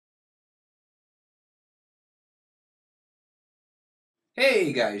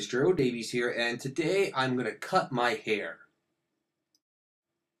Hey guys, Drew Davies here, and today I'm going to cut my hair.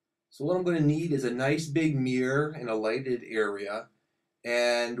 So what I'm going to need is a nice big mirror in a lighted area,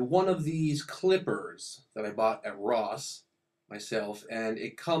 and one of these clippers that I bought at Ross myself, and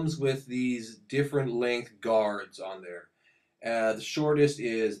it comes with these different length guards on there. The shortest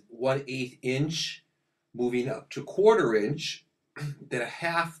is 1/8 inch, moving up to 1/4 inch, then a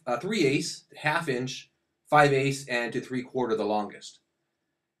half, 3/8, half inch, 5/8, and to 3/4 the longest.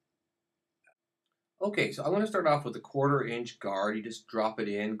 Okay, so I'm going to start off with a 1/4 inch guard. You just drop it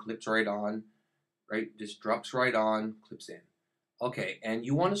in, clips right on, right? Just drops right on, clips in. Okay, and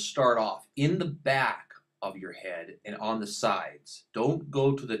you want to start off in the back of your head and on the sides. Don't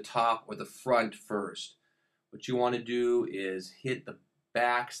go to the top or the front first. What you want to do is hit the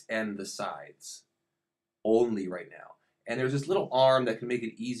backs and the sides only right now. And there's this little arm that can make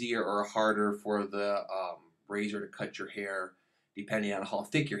it easier or harder for the razor to cut your hair depending on how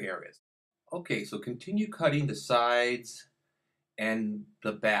thick your hair is. Okay, so continue cutting the sides and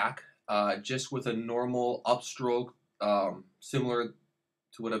the back just with a normal upstroke, similar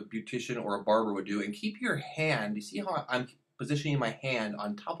to what a beautician or a barber would do. And keep your hand, you see how I'm positioning my hand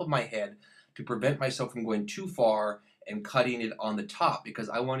on top of my head to prevent myself from going too far and cutting it on the top, because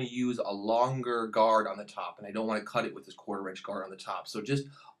I want to use a longer guard on the top and I don't want to cut it with this 1/4 inch guard on the top. So just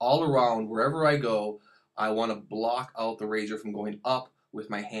all around, wherever I go, I want to block out the razor from going up with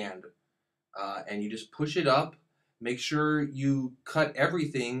my hand, and you just push it up. Make sure you cut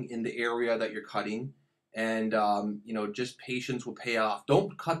everything in the area that you're cutting, and just patience will pay off.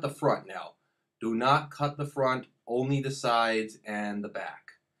 Don't cut the front now. Do not cut the front, only the sides and the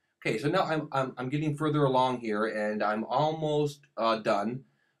back. Okay, so now I'm getting further along here, and I'm almost done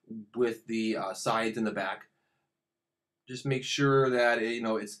with the sides and the back. Just make sure that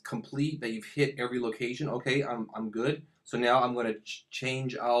it's complete, that you've hit every location. Okay, I'm good. So now I'm going to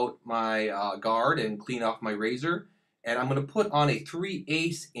change out my guard and clean off my razor, and I'm going to put on a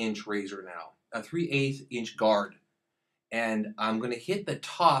 3/8 inch razor now, a 3/8 inch guard, and I'm going to hit the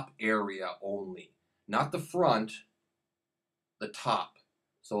top area only, not the front, the top.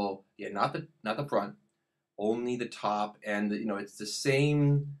 So yeah, not the front, only the top, and it's the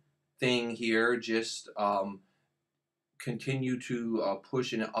same thing here, just continue to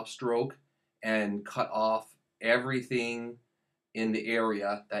push in an upstroke and cut off everything in the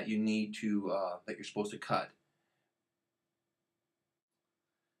area that you need to that you're supposed to cut.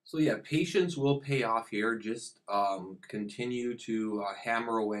 So yeah, patience will pay off here. Just continue to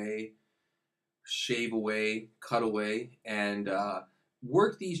hammer away, shave away, cut away, and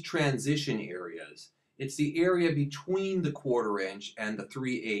work these transition areas. It's the area between the 1/4 inch and the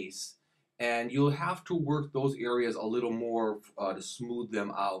 3/8, and you'll have to work those areas a little more to smooth them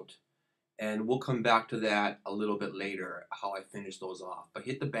out. And we'll come back to that a little bit later, how I finish those off. But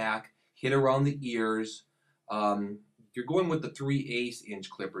hit the back, hit around the ears. Um, you're going with the 3/8 inch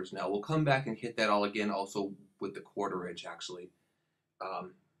clippers now. We'll come back and hit that all again, also with the 1/4 inch actually.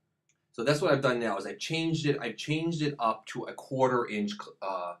 Um, so that's what I've done now, is I changed it. I changed it up to a 1/4 inch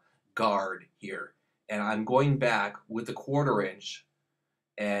guard here, and I'm going back with the 1/4 inch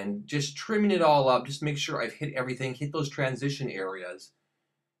and just trimming it all up. Just make sure I've hit everything, hit those transition areas.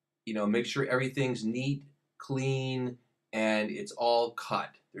 Make sure everything's neat, clean, and it's all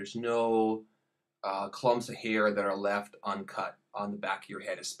cut. There's no clumps of hair that are left uncut on the back of your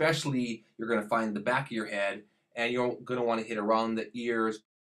head. Especially, you're going to find the back of your head, and you're going to want to hit around the ears.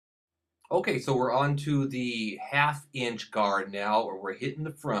 Okay, so we're on to the half-inch guard now, or we're hitting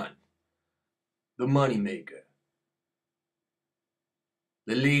the front. The money maker.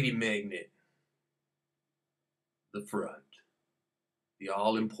 The lady magnet. The front. The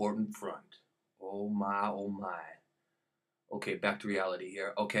all-important front. Oh my, oh my. Okay, back to reality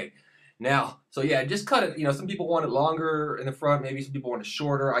here. Okay, now, so yeah, just cut it. Some people want it longer in the front. Maybe some people want it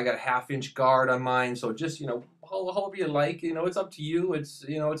shorter. I got a half-inch guard on mine, so just however you like. It's up to you. It's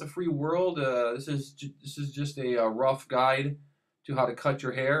a free world. This is just a rough guide to how to cut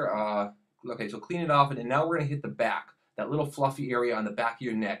your hair. Okay, so clean it off, and now we're gonna hit the back, that little fluffy area on the back of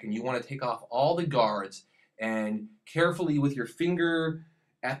your neck, and you want to take off all the guards and carefully with your finger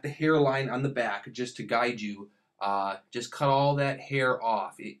at the hairline on the back, just to guide you. Just cut all that hair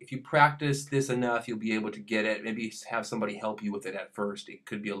off. If you practice this enough, you'll be able to get it. Maybe have somebody help you with it at first. It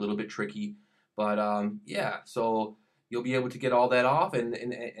could be a little bit tricky, but yeah. So you'll be able to get all that off,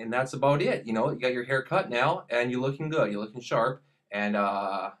 and that's about it. You got your hair cut now, and you're looking good. You're looking sharp, and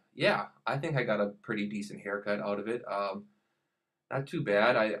yeah, I think I got a pretty decent haircut out of it. Not too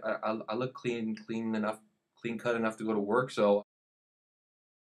bad. I look clean enough, clean cut enough to go to work. So